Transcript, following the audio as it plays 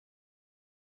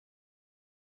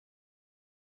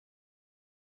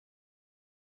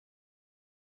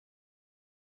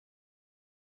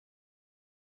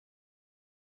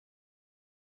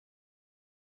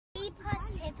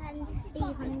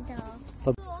Hundo.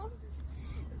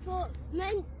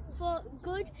 For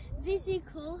good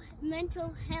physical,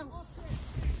 mental health.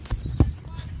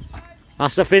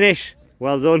 That's the finish.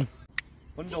 Well done.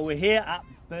 Hundo, we're here at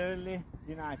Burnley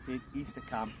United Easter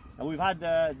camp, and we've had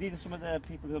these are some of the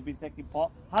people who have been taking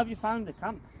part. How have you found the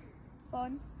camp?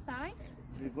 Fun. Fine.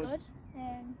 It's good.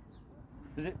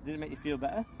 Did it make you feel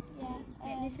better? Yeah.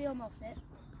 Made me feel more fit.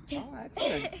 Oh,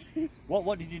 excellent.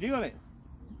 What did you do on it?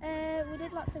 We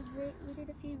did lots of we did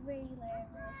a few relay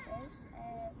races.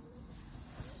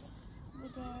 We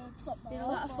did football. Did a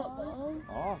lot of football.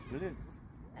 Oh, brilliant.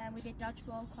 We did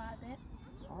dodgeball quite a bit.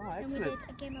 Oh, excellent. And we did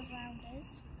a game of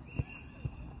rounders.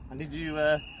 And did you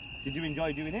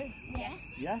enjoy doing it? Yes.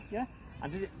 Yeah, yeah.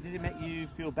 And did it make you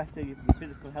feel better, your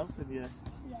physical health and your?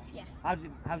 Yeah. How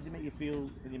did it make you feel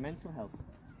in your mental health?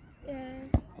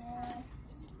 Good.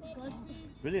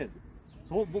 Brilliant.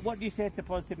 So what do you say to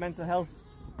positive mental health?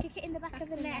 Kick it in the back of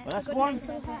the net. Well, that's one.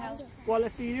 Well,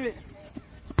 let's see you do it.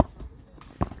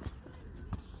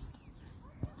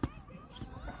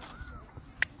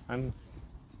 And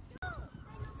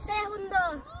say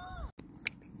Hundo.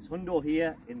 It's Hundo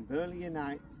here in Burnley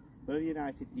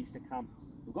United Easter camp.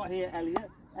 We've got here Elliot.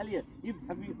 Elliot, what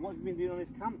have you been doing on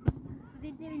this camp?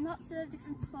 We've been doing lots of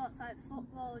different sports like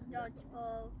football,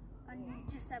 dodgeball, and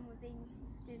just then we've been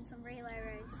doing some relay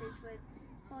races with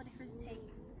 4 different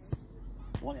teams.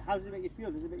 How does it make you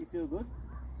feel? Does it make you feel good?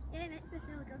 Yeah, it makes me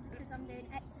feel good because I'm doing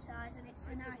exercise and it's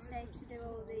a nice day to do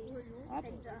all these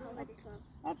things at a holiday club.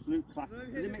 Absolute class.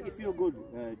 Does it make you feel good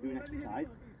doing exercise?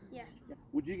 Yeah.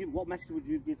 What message would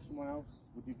you give someone else?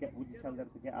 Would you tell them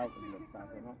to get out and do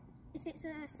exercise or not? If it's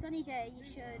a sunny day, you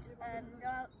should go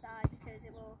outside because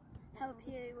it will help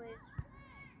you with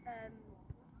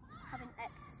having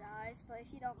exercise. But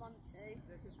if you don't want to,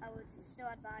 I would still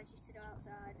advise you to go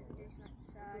outside and do some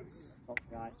exercise. Top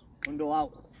guy. Hundo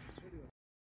out.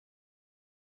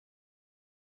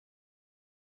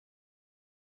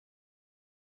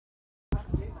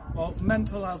 Well,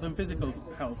 mental health and physical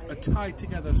health are tied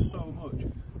together so much,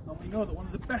 and we know that one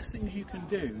of the best things you can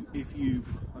do if you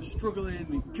are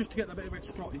struggling just to get that bit of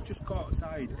extra support is just go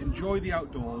outside, enjoy the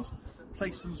outdoors,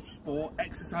 play some sport,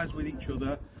 exercise with each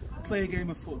other, play a game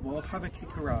of football, have a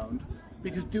kick around,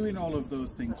 because doing all of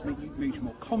those things makes you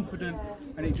more confident,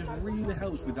 and it just really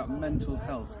helps with that mental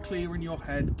health, clearing your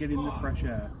head, getting the fresh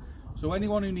air. So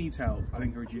anyone who needs help, I'd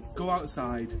encourage you to go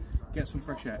outside, get some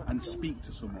fresh air and speak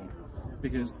to someone,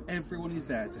 because everyone is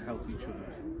there to help each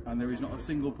other, and there is not a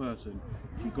single person,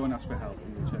 if you go and ask for help,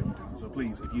 who will turn you down. So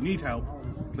please, if you need help,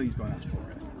 please go and ask for it.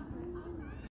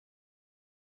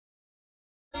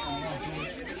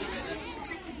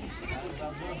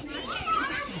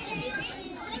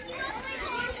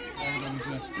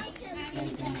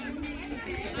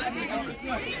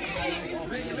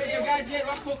 Guys, yeah,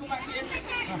 Rocco, come back here.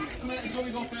 Come on, let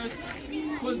Joey go first.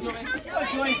 Come on, Joey. Go,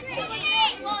 Joey.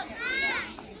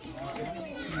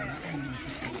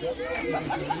 There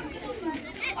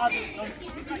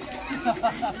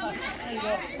you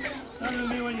go. Tell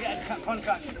me when you get a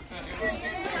contract.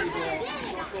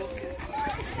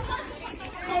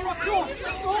 Go, Rocco.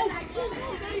 Let's go.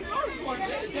 There you go. Come on,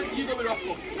 Jess, you go with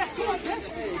Rocco. Yeah, come on, Jess.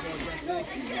 There you go,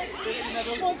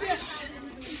 Jess. Come on, Jess.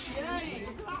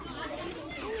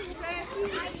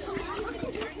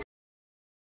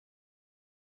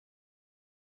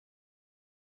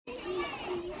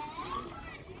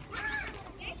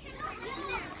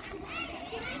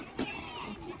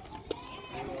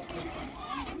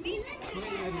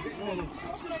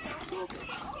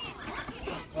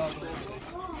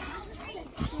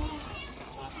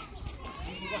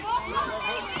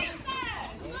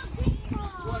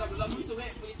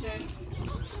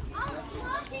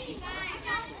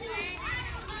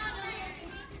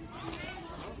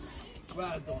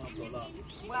 Well done, Abdullah.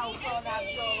 Well done,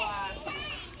 Abdullah.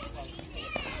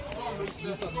 Oh, Musa,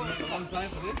 that's a long time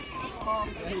for this.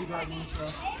 There you go, Musa.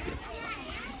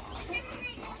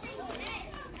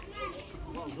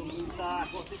 Well done, Musa.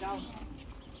 Go sit down.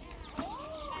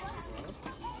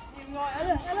 Right,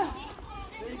 Ella.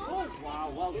 There you go. Wow,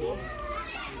 well done.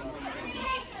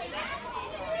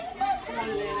 Come on,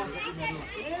 Elena, get your medal.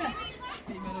 Yeah.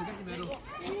 Get your medal.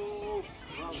 Oh,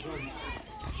 well done.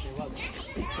 Okay, well done.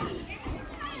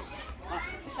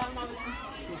 Sit down now.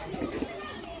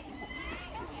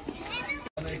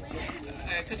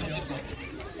 Christmas just one.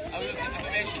 I will send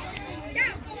information.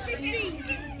 Down, 15.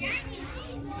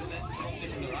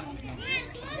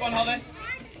 Go on, Holly.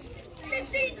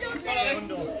 15, Go on, Holly.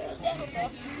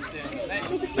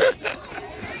 Next.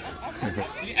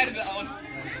 You edit that one.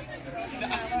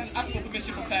 Ask for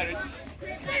permission from parent.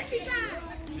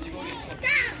 When you go to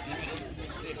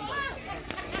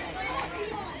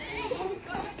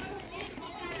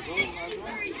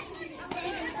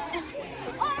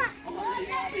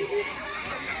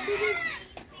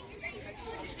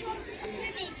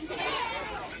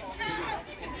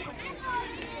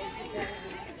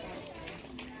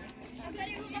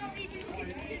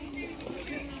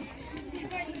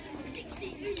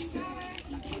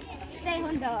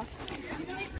Hundo.